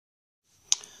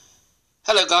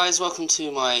Hello guys, welcome to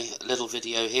my little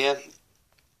video here.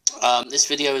 This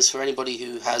video is for anybody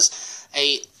who has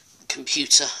a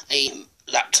computer, a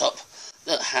laptop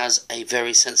that has a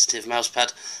very sensitive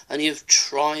mousepad, and you've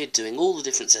tried doing all the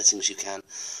different settings you can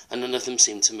and none of them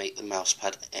seem to make the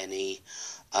mousepad any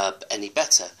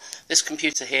better. This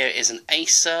computer here is an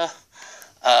Acer.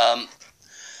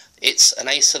 It's an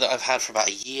Acer that I've had for about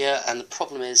a year, and the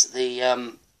problem is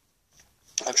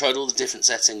I've tried all the different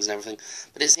settings and everything,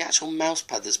 but it's the actual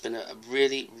mousepad that's been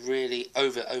really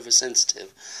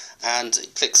oversensitive, and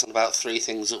it clicks on about 3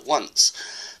 things at once.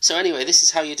 So anyway, this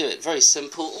is how you do it. Very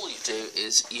simple. All you do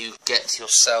is you get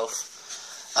yourself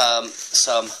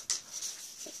some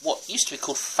what used to be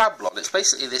called Fablon. It's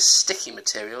basically this sticky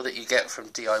material that you get from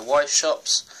DIY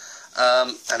shops,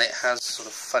 and it has sort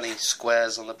of funny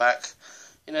squares on the back.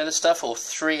 You know the stuff, or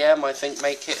 3M I think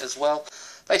make it as well.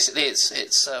 Basically, it's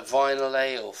Vinyl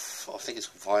A, or I think it's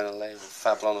Vinyl A or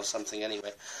Fablon or something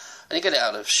anyway. And you get it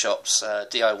out of shops,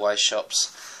 DIY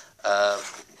shops,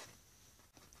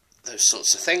 those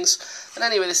sorts of things. And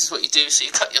anyway, this is what you do. So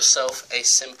you cut yourself a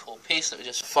simple piece. Let me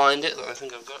just find it. I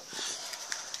think I've got.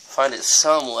 Find it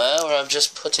somewhere where I've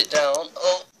just put it down.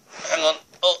 Oh, hang on.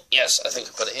 Oh, yes, I think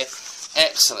I've got it here.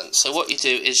 Excellent. So what you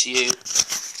do is you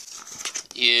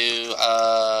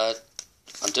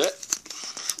undo it.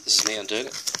 This is me undoing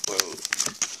it. Whoa.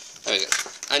 There we go.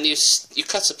 And you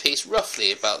cut a piece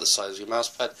roughly about the size of your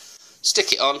mousepad,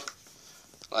 stick it on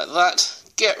like that,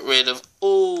 get rid of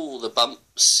all the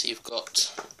bumps you've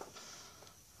got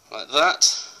like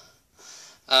that,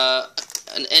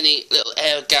 and any little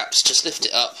air gaps, just lift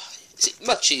it up. It's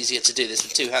much easier to do this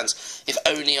with 2 hands. If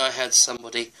only I had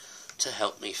somebody to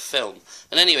help me film.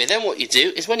 And anyway, then what you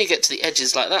do is when you get to the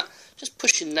edges like that, just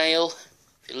push your nail,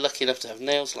 if you're lucky enough to have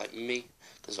nails like me,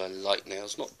 because I like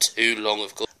nails, not too long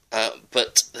of course,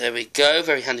 but there we go,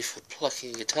 very handy for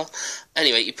plucking a guitar.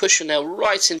 Anyway, you push your nail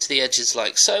right into the edges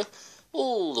like so,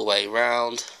 all the way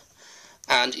round,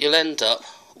 and you'll end up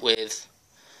with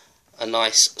a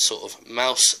nice sort of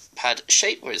mouse pad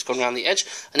shape where it's gone around the edge,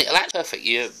 and it'll act perfect.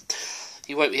 You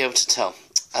won't be able to tell.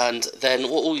 And then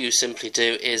what all you simply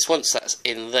do is, once that's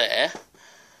in there,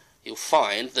 you'll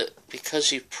find that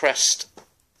because you've pressed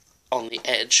on the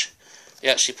edge, you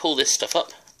actually pull this stuff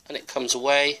up and it comes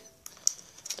away,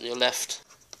 and you're left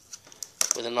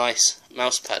with a nice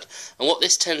mouse pad. And what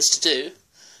this tends to do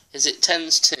is it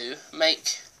tends to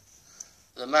make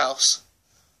the mouse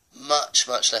much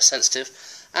less sensitive.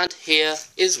 And here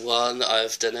is one that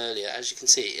I've done earlier. As you can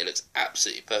see, it looks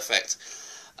absolutely perfect.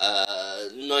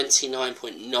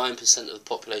 99.9% of the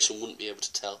population wouldn't be able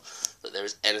to tell that there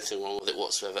is anything wrong with it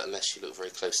whatsoever unless you look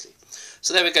very closely.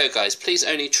 So there we go, guys. Please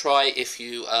only try if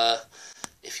you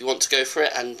want to go for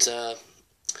it, and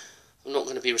I'm not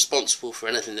going to be responsible for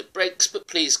anything that breaks, but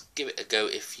please give it a go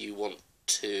if you want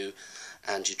to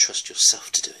and you trust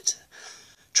yourself to do it.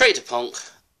 Trader Ponk,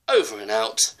 over and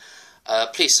out.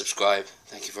 Please subscribe.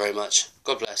 Thank you very much.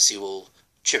 God bless you all.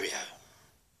 Cheerio.